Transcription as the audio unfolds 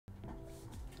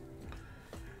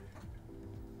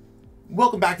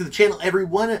Welcome back to the channel,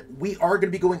 everyone. We are going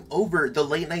to be going over the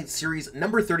Late Night Series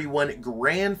number 31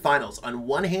 Grand Finals. On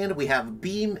one hand, we have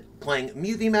Beam playing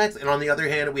Mew VMAX, and on the other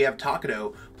hand, we have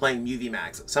Takuto playing Mew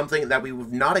VMAX. Something that we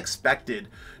would not expected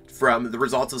from the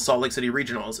results of Salt Lake City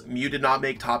Regionals. Mew did not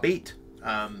make top 8.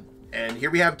 And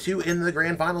here we have two in the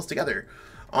Grand Finals together.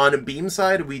 On Beam's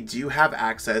side, we do have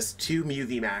access to Mew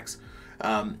VMAX.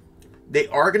 They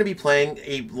are going to be playing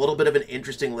a little bit of an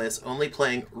interesting list, only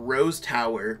playing Rose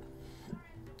Tower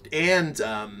and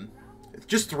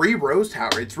just 3 Rose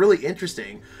Tower. It's really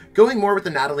interesting. Going more with the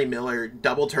Natalie Miller,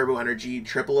 double turbo energy,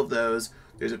 triple of those.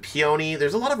 There's a Peony.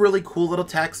 There's a lot of really cool little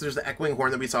techs. There's the Echoing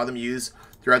Horn that we saw them use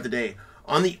throughout the day.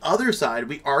 On the other side,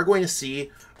 we are going to see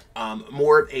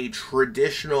more of a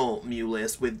traditional Mew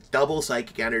list with double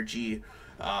Psychic Energy,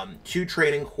 2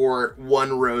 Training Core,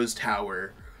 1 Rose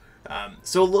Tower.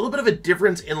 So a little bit of a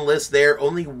difference in list there.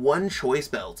 Only 1 Choice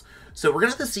Belt. So we're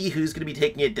going to have to see who's going to be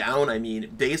taking it down. I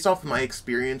mean, based off of my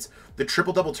experience, the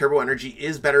triple double turbo energy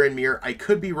is better in Mirror. I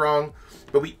could be wrong,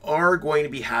 but we are going to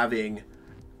be having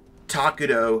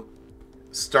Takuto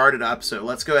started up. So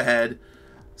let's go ahead,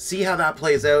 see how that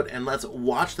plays out, and let's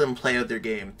watch them play out their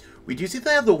game. We do see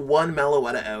they have the 1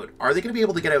 Meloetta out. Are they going to be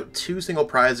able to get out 2 single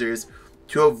prizers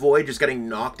to avoid just getting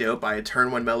knocked out by a turn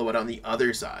 1 Meloetta on the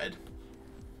other side?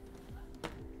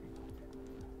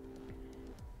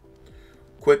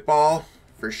 Quick Ball,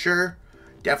 for sure.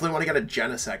 Definitely want to get a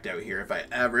Genesect out here if I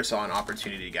ever saw an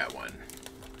opportunity to get one.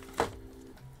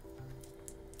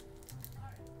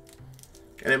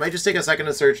 And it might just take a second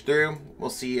to search through.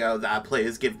 We'll see how that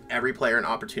plays. Give every player an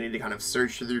opportunity to kind of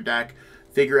search through their deck,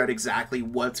 figure out exactly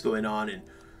what's going on. And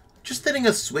just hitting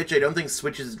a Switch, I don't think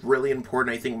Switch is really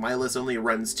important. I think my list only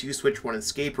runs 2 Switch, 1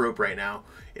 Escape Rope right now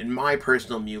in my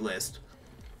personal Mew list.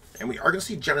 And we are going to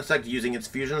see Genesect using its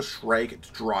Fusion Strike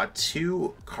to draw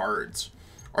 2 cards.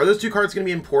 Are those 2 cards going to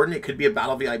be important? It could be a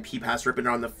Battle VIP Pass ripping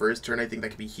on the first turn. I think that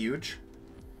could be huge.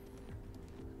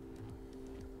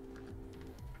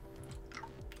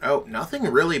 Oh, nothing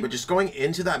really, but just going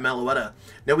into that Meloetta.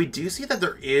 Now, we do see that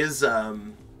there is... it's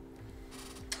an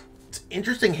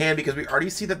interesting hand because we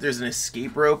already see that there's an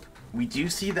Escape Rope. We do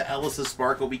see the Elesa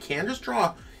Sparkle. We can just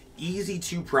draw easy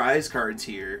 2 prize cards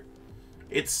here.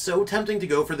 It's so tempting to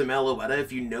go for the Meloetta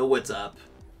if you know what's up.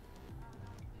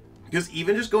 Because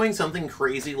even just going something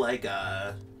crazy like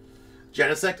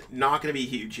Genesect, not going to be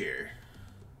huge here.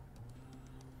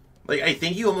 Like, I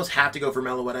think you almost have to go for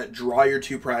Meloetta, draw your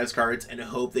 2 prize cards, and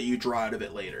hope that you draw out of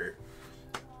it later.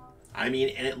 I mean,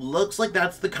 and it looks like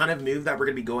that's the kind of move that we're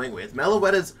going to be going with.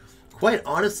 Meloetta's, quite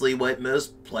honestly, what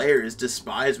most players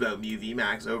despise about Mew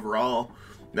VMAX overall.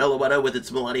 Meloetta with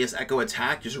its Melodious Echo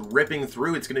attack just ripping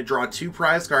through. It's going to draw 2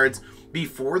 prize cards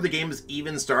before the game has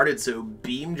even started, so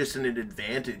Beam just in an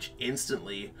advantage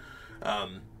instantly.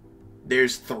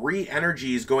 There's 3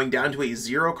 energies going down to a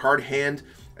 0 card hand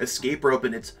Escape Rope,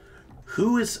 and it's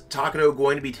who is Takuto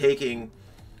going to be taking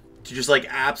to just like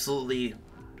absolutely...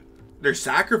 They're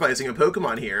sacrificing a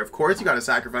Pokemon here. Of course you got to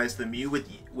sacrifice the Mew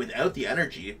without the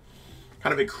energy.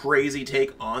 Kind of a crazy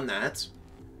take on that.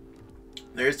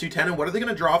 There's 210, and what are they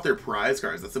going to draw off their prize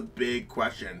cards? That's a big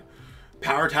question.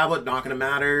 Power Tablet, not going to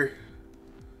matter.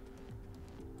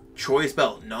 Choice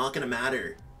Belt, not going to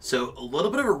matter. So a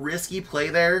little bit of a risky play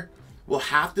there. We'll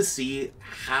have to see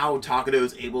how Takuto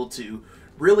is able to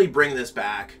really bring this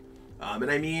back. And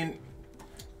I mean,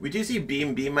 we do see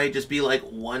Beam. Beam might just be like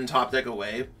 1 top deck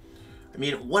away. I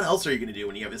mean, what else are you going to do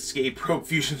when you have Escape Rope,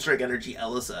 Fusion Strike Energy,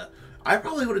 Elesa? I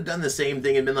probably would have done the same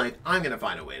thing and been like, I'm going to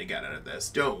find a way to get out of this.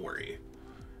 Don't worry.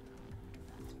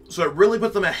 So it really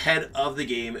puts them ahead of the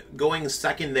game. Going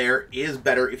second there is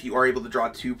better if you are able to draw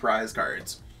 2 prize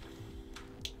cards.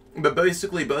 But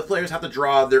basically, both players have to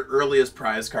draw their earliest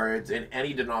prize cards in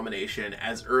any denomination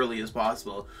as early as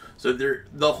possible. So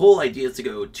the whole idea is to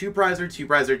go 2 prizer, 2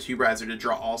 prizer, 2 prizer to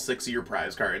draw all 6 of your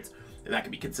prize cards. And that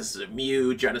can be consistent of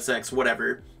Mew, Genesect,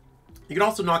 whatever. You can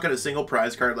also knock out a single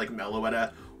prize card like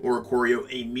Meloetta or Oricorio,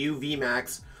 a Mew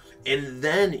VMAX, and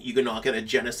then you can knock out a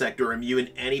Genesect or a Mew in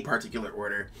any particular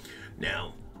order.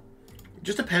 Now, it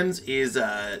just depends, is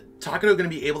Takuto going to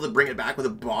be able to bring it back with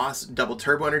a boss double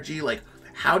turbo energy? Like,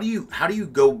 how do you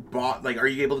go boss? Like, are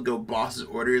you able to go boss's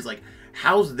orders? Like,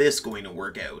 how's this going to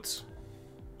work out?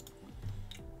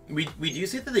 We do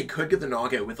see that they could get the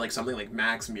knockout with like something like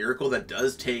Max Miracle that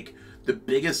does take the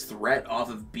biggest threat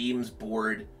off of Beam's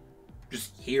board.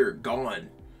 Just here, gone.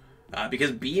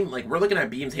 Because Beam, like, we're looking at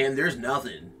Beam's hand, there's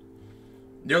nothing.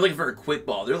 They're looking for a Quick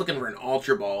Ball. They're looking for an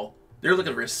Ultra Ball. They're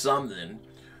looking for something.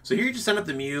 So here you just send up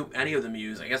the Mew, any of the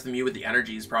Mews. I guess the Mew with the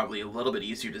energy is probably a little bit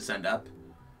easier to send up.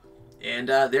 And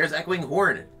there's Echoing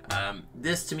Horn.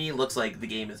 This to me looks like the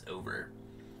game is over.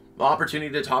 The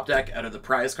opportunity to top deck out of the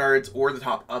prize cards or the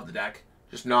top of the deck,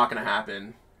 just not going to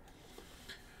happen.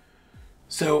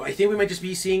 So I think we might just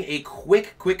be seeing a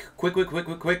quick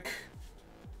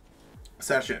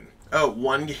session. Oh,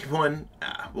 1 game 1.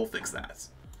 We'll fix that.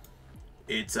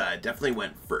 It's definitely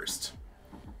went first.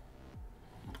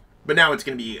 But now it's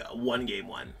going to be 1 game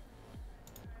 1.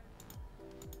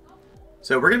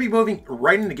 So we're going to be moving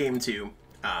right into game 2.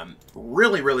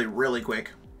 Really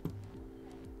quick.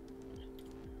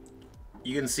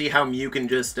 You can see how Mew can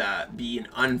just be an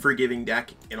unforgiving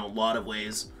deck in a lot of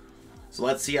ways. So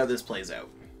let's see how this plays out.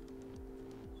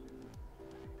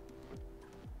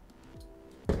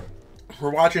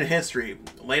 We're watching history.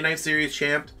 Late Night Series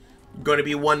champ going to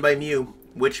be won by Mew.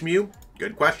 Which Mew?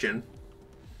 Good question.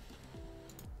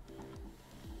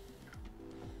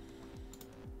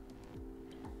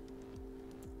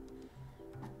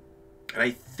 And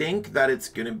I think that it's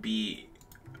going to be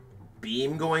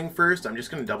Beam going first. I'm just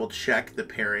going to double check the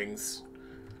pairings.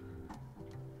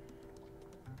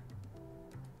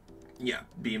 Yeah,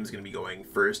 Beam's going to be going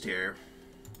first here.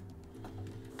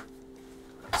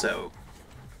 So,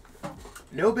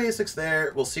 no basics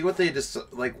there. We'll see what they just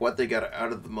what they got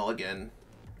out of the mulligan.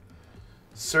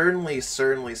 Certainly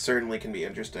can be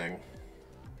interesting.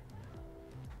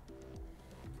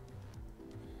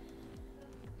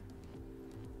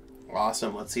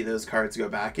 Awesome. Let's see those cards go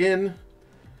back in.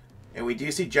 And we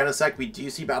do see Genesect. We do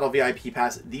see Battle VIP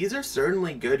Pass. These are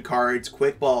certainly good cards.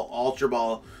 Quick Ball, Ultra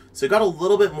Ball. So got a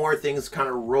little bit more things kind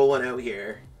of rolling out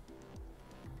here.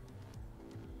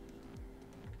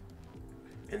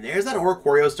 And there's that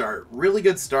Oricorio start. Really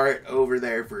good start over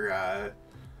there for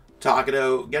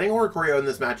Takuto. Getting Oricorio in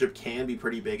this matchup can be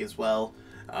pretty big as well.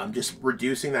 Just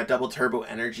reducing that double turbo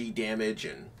energy damage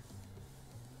and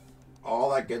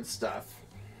all that good stuff.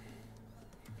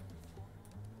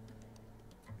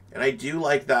 And I do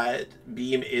like that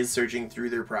Beam is searching through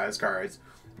their prize cards,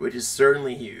 which is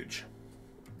certainly huge.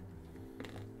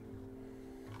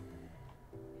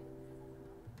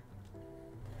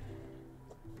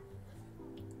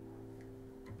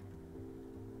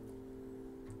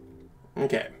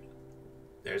 Okay.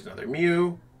 There's another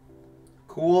Mew.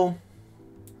 Cool.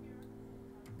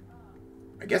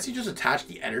 I guess you just attach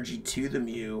the energy to the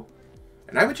Mew.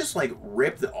 And I would just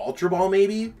rip the Ultra Ball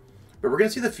maybe. But we're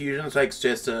gonna see the fusion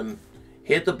system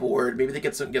hit the board. Maybe they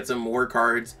get some more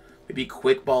cards. Maybe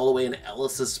Quick Ball away an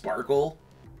Elesa Sparkle.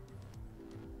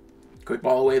 Quick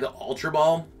Ball away the Ultra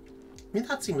Ball. I mean,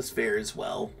 that seems fair as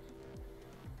well.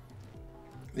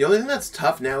 The only thing that's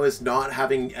tough now is not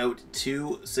having out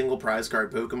 2 single prize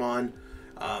card Pokemon.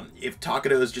 If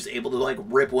Takuto is just able to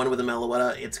rip one with a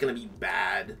Meloetta, it's gonna be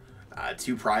bad.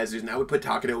 2 prizes, and that would put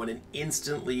Takuto in an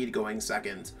instant lead going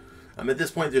second. At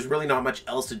this point, there's really not much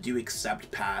else to do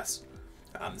except pass.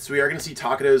 So we are going to see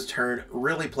Takuto's turn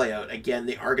really play out. Again,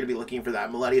 they are going to be looking for that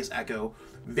Meloetta Echo.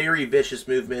 Very vicious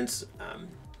movements.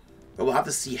 But we'll have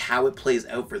to see how it plays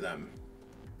out for them.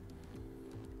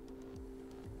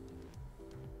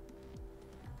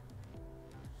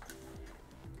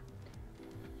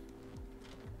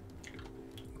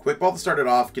 Quick Ball to start it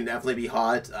off can definitely be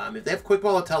hot. If they have Quick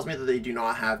Ball, it tells me that they do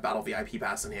not have Battle VIP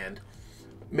Pass in hand.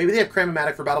 Maybe they have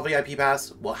Cram-o-matic for Battle VIP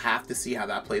Pass. We'll have to see how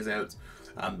that plays out.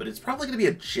 But it's probably going to be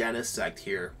a Genesect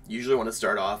here. Usually want to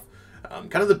start off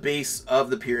kind of the base of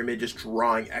the pyramid, just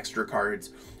drawing extra cards.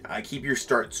 Keep your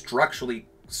start structurally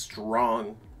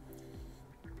strong.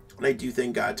 And I do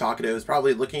think Takuto is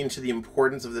probably looking into the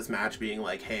importance of this match being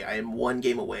hey, I am 1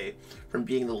 game away from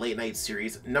being the Late Night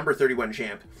Series number 31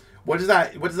 champ. What does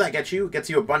that get you? It gets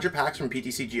you a bunch of packs from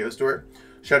PTC Geostore.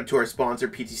 Shout out to our sponsor,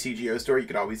 PTC Geostore. You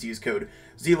could always use code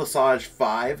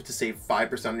ZLESAGE5 to save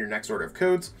 5% on your next order of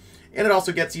codes. And it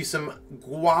also gets you some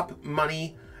Guap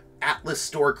Money Atlas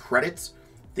Store credits.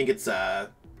 I think it's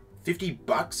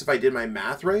 $50 if I did my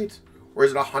math right. Or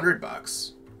is it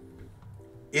 $100?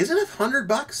 Is it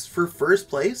 $100 for first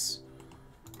place?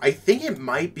 I think it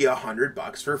might be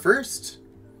 $100 for first.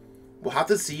 We'll have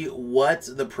to see what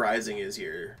the pricing is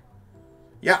here.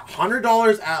 Yeah,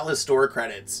 $100 Atlas Store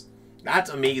credits.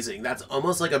 That's amazing. That's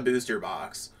almost like a booster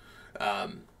box.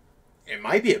 It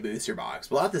might be a booster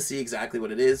box. We'll have to see exactly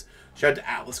what it is. Shout out to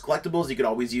Atlas Collectibles. You could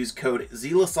always use code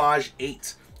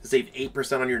ZLESAGE8 to save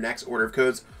 8% on your next order of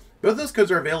codes. Both those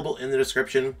codes are available in the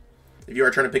description. If you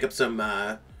are trying to pick up some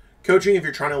coaching, if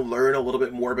you're trying to learn a little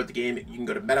bit more about the game, you can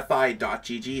go to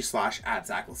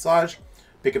metafy.gg/@ZachLesage.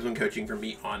 Pick up some coaching from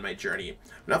me on my journey.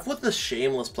 Enough with the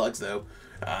shameless plugs, though.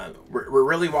 We're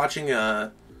really watching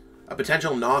a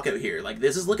potential knockout here.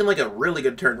 This is looking like a really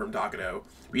good turn from Takuto.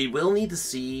 We will need to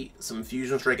see some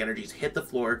Fusion Strike energies hit the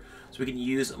floor so we can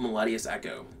use Meloetta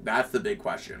Echo. That's the big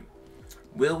question.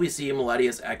 Will we see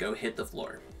Meloetta Echo hit the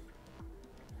floor?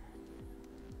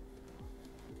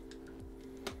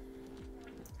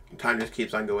 Time just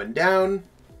keeps on going down.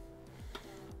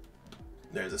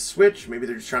 There's a switch. Maybe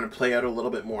they're just trying to play out a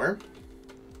little bit more.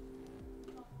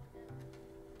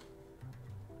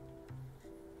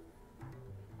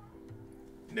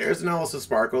 There's an Elesa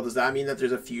Sparkle. Does that mean that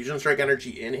there's a Fusion Strike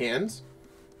energy in hands?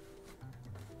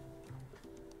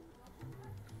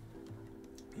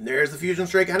 There's the Fusion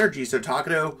Strike energy. So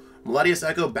Takuto, Meloetta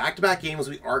Echo, back-to-back games,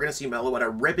 we are going to see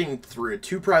Meloetta ripping through a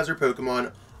 2-prizer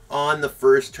Pokemon on the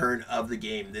first turn of the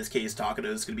game. In this case, Takuto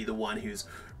is going to be the one who's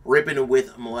ripping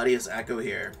with Meloetta Echo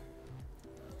here.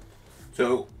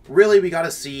 So really, we got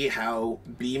to see how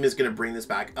Beam is going to bring this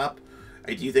back up.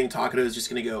 I do think Takuto is just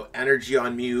going to go energy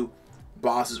on Mew,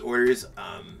 boss's orders,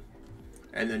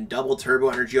 and then double turbo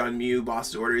energy on Mew,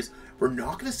 boss's orders. We're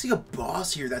not going to see a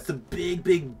boss here. That's the big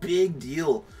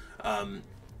deal.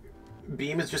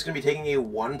 Beam is just going to be taking a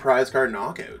 1 prize card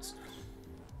knockouts.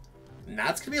 And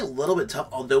that's going to be a little bit tough,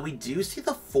 although we do see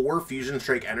the 4 Fusion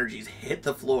Strike energies hit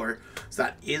the floor. So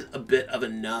that is a bit of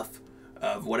enough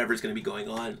of whatever's going to be going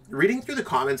on. Reading through the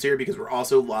comments here, because we're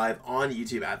also live on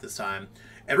YouTube at this time.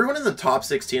 Everyone in the top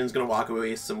 16 is going to walk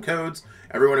away with some codes.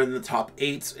 Everyone in the top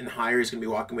 8 and higher is going to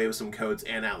be walking away with some codes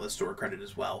and Atlas Store credit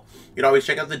as well. You can always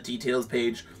check out the details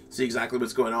page, see exactly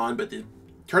what's going on, but the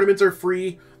tournaments are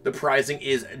free. The pricing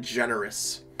is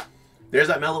generous. There's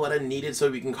that Meloetta needed so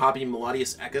we can copy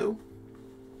Meloetta Echo.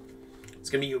 It's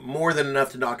going to be more than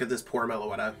enough to knock out this poor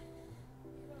Meloetta.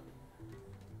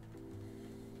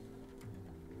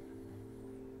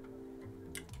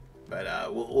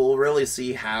 But we'll really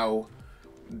see how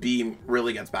Beam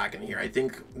really gets back in here. I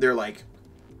think they're like,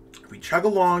 if we chug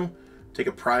along, take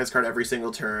a prize card every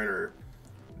single turn, or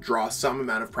draw some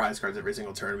amount of prize cards every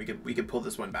single turn, we could pull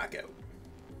this one back out.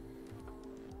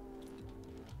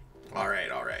 All right.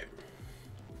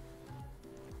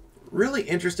 Really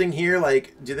interesting here.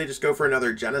 Like, do they just go for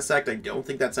another Genesect? I don't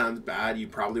think that sounds bad. You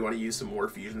probably want to use some more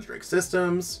Fusion Strike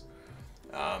systems.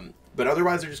 But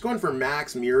otherwise, they're just going for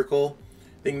Max Miracle.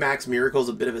 I think Max Miracle is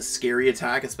a bit of a scary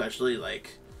attack, especially,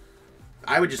 like,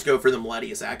 I would just go for the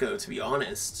Meloetta Echo, to be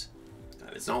honest.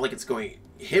 It's not like it's going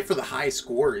hit for the high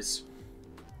scores.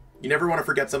 You never want to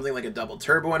forget something like a double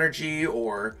turbo energy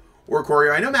or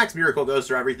Oricorio. I know Max Miracle goes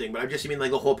for everything, but I just mean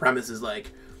like the whole premise is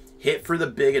like hit for the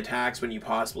big attacks when you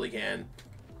possibly can.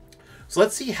 So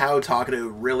let's see how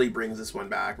Takuto really brings this one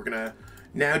back. We're going to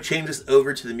now change this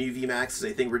over to the Mew VMAX, because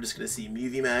I think we're just going to see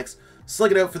Mew VMAX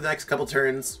slug it out for the next couple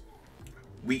turns.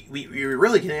 We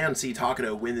really can see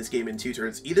Takuto win this game in 2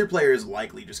 turns. Either player is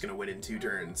likely just going to win in 2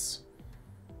 turns.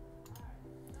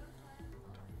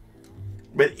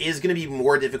 But it is going to be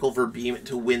more difficult for Beam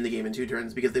to win the game in 2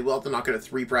 turns, because they will have to knock out a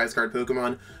 3 prize card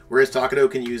Pokemon, whereas Takuto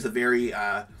can use the very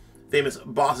famous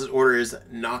boss's orders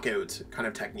knockout kind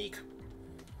of technique.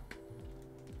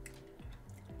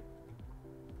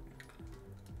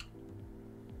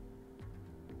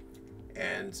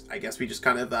 And I guess we just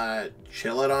kind of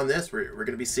chill out on this. We're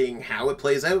going to be seeing how it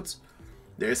plays out.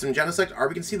 There's some Genesect. Are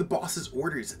we going to see the boss's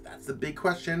orders? That's the big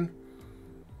question.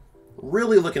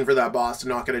 Really looking for that boss to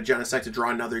knock out a Genesect to draw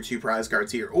another 2 prize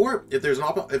cards here. Or if there's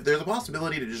a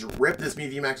possibility to just rip this Mew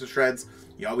VMAX to shreds,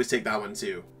 you always take that one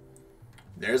too.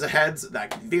 There's a heads. That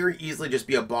could very easily just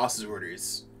be a boss's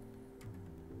orders.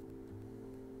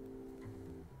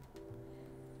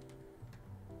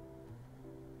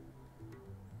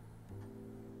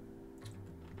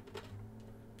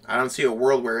 I don't see a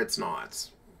world where it's not.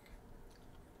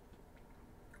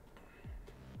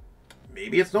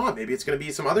 Maybe it's not. Maybe it's going to be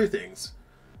some other things.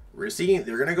 We're seeing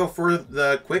they're going to go for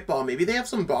the quick ball. Maybe they have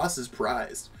some bosses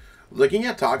prized. Looking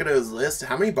at Takuto's list,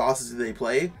 how many bosses do they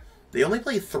play? They only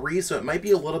play 3, so it might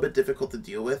be a little bit difficult to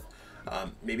deal with.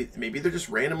 Maybe they're just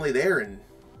randomly there, and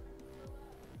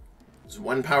there's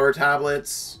 1 Power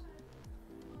Tablets.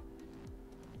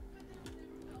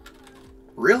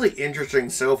 Really interesting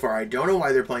so far. I don't know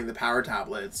why they're playing the Power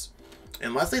Tablets.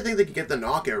 Unless they think they could get the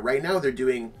knockout. Right now they're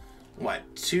doing,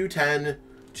 what, 210,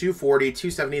 240,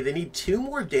 270. They need 2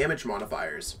 more damage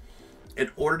modifiers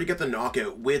in order to get the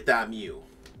knockout with that Mew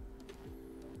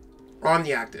on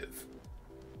the active.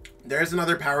 There's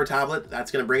another Power Tablet. That's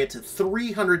going to bring it to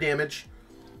 300 damage.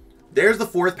 There's the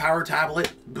 4th Power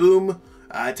Tablet. Boom.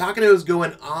 Takuto's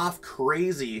going off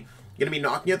crazy. Going to be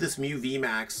knocking out this Mew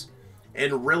VMAX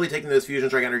and really taking those Fusion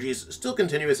Strike energies, still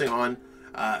continuously on.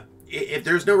 If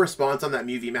there's no response on that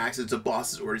Mew VMAX, it's a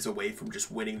boss's orders away from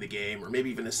just winning the game, or maybe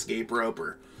even Escape Rope,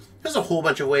 or there's a whole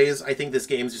bunch of ways. I think this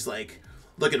game's just like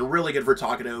looking really good for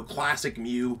Takuto. Classic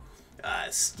Mew,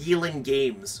 stealing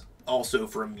games also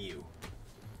from Mew.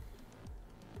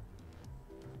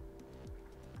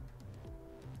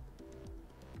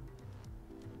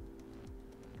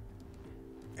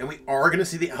 And we are going to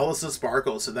see the Elesa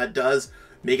Sparkle, so that does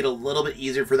make it a little bit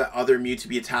easier for that other Mew to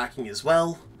be attacking as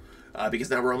well.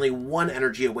 Because now we're only 1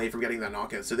 energy away from getting that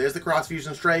knockout. So there's the Cross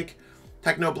Fusion Strike.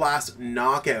 Techno Blast,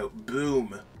 knockout,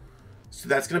 boom. So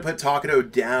that's going to put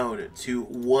Takuto down to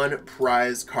 1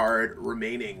 prize card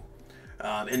remaining.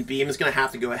 And Beam is going to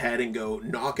have to go ahead and go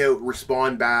knockout,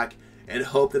 respond back, and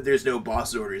hope that there's no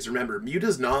boss orders. Remember, Mew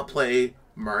does not play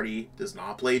Marty, does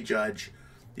not play Judge.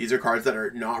 These are cards that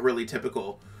are not really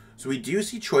typical. So we do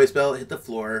see Choice Belt hit the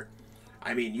floor.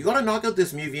 I mean, you got to knock out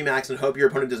this Mew VMAX and hope your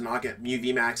opponent does not get Mew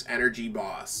VMAX Energy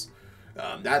Boss.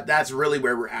 That's really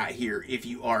where we're at here if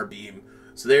you are Beam.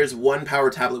 So there's 1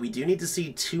 Power Tablet. We do need to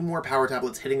see 2 more Power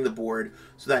Tablets hitting the board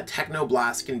so that Techno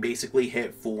Blast can basically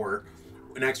hit for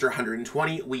an extra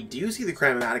 120. We do see the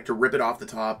Cram-o-matic to rip it off the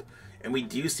top, and we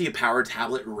do see a Power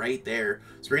Tablet right there.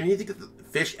 So we're going to need to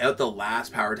fish out the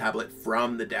last Power Tablet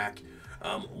from the deck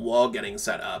while getting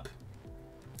set up.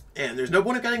 And there's no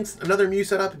point of getting another Mew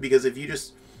set up, because if you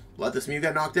just let this Mew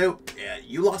get knocked out, yeah,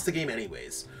 you lost the game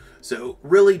anyways. So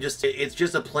really it's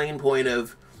just a plain point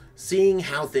of seeing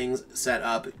how things set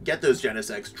up, get those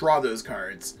Genesects, draw those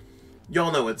cards.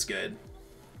 Y'all know it's good.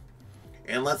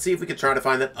 And let's see if we can try to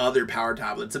find that other Power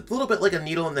Tablet. It's a little bit like a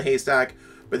needle in the haystack,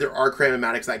 but there are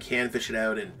Cram-o-matics that can fish it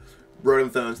out, and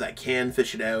Rotom Phones that can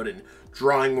fish it out, and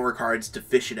drawing more cards to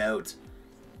fish it out.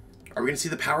 Are we going to see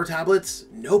the Power Tablets?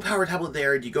 No Power Tablet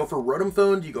there. Do you go for Rotom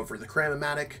Phone? Do you go for the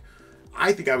Cram-o-matic?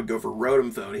 I think I would go for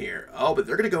Rotom Phone here. Oh, but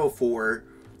they're going to go for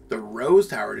the Rose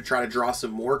Tower to try to draw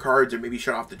some more cards, or maybe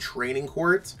shut off the Training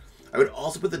Court. I would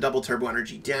also put the double Turbo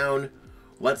Energy down.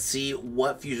 Let's see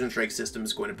what Fusion Strike system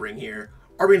is going to bring here.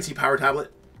 Are we going to see Power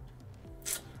Tablet?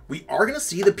 We are going to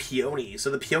see the Peony. So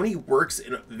the Peony works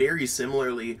in very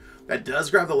similarly. That does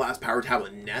grab the last Power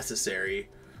Tablet necessary.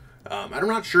 I'm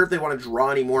not sure if they want to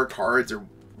draw any more cards or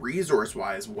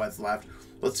resource-wise what's left.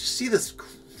 Let's just see this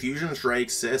Fusion Strike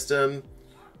system.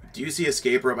 Do you see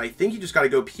Escape Rope? I think you just got to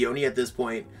go Peony at this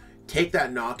point. Take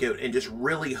that knockout and just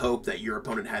really hope that your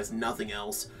opponent has nothing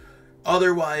else.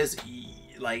 Otherwise,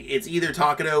 like, it's either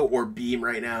Takuto or Beam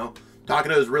right now.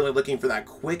 Takuto is really looking for that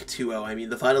quick 2-0. I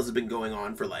mean, the finals have been going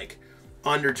on for like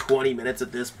under 20 minutes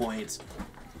at this point.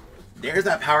 There's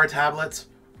that Power Tablet.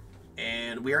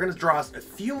 And we are going to draw a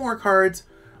few more cards.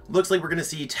 Looks like we're going to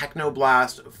see Techno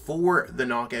Blast for the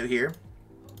knockout here.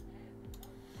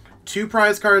 2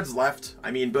 prize cards left. I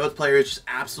mean, both players just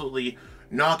absolutely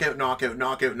knockout, knockout,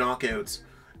 knockout, knockouts.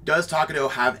 Does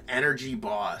Takuto have Energy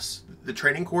Boss? The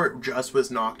Training Court just was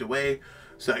knocked away,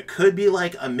 so it could be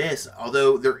like a miss,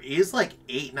 although there is like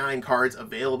 8-9 cards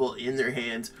available in their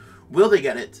hands. Will they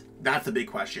get it? That's the big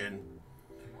question.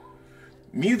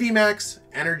 Mew VMAX,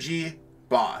 Energy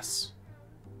Boss,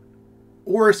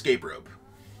 or Escape Rope.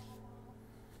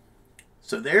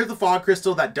 So there's the Fog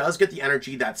Crystal. That does get the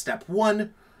energy. That's step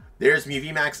 1. There's Mew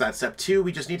VMAX. That's step 2.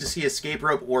 We just need to see Escape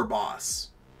Rope or Boss.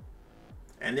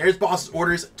 And there's Boss's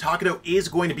orders. Takuto is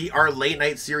going to be our late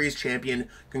night series champion.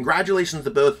 Congratulations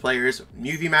to both players.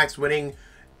 Mew VMAX winning.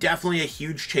 Definitely a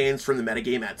huge change from the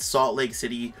metagame at Salt Lake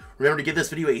City. Remember to give this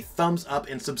video a thumbs up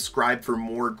and subscribe for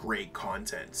more great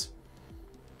content.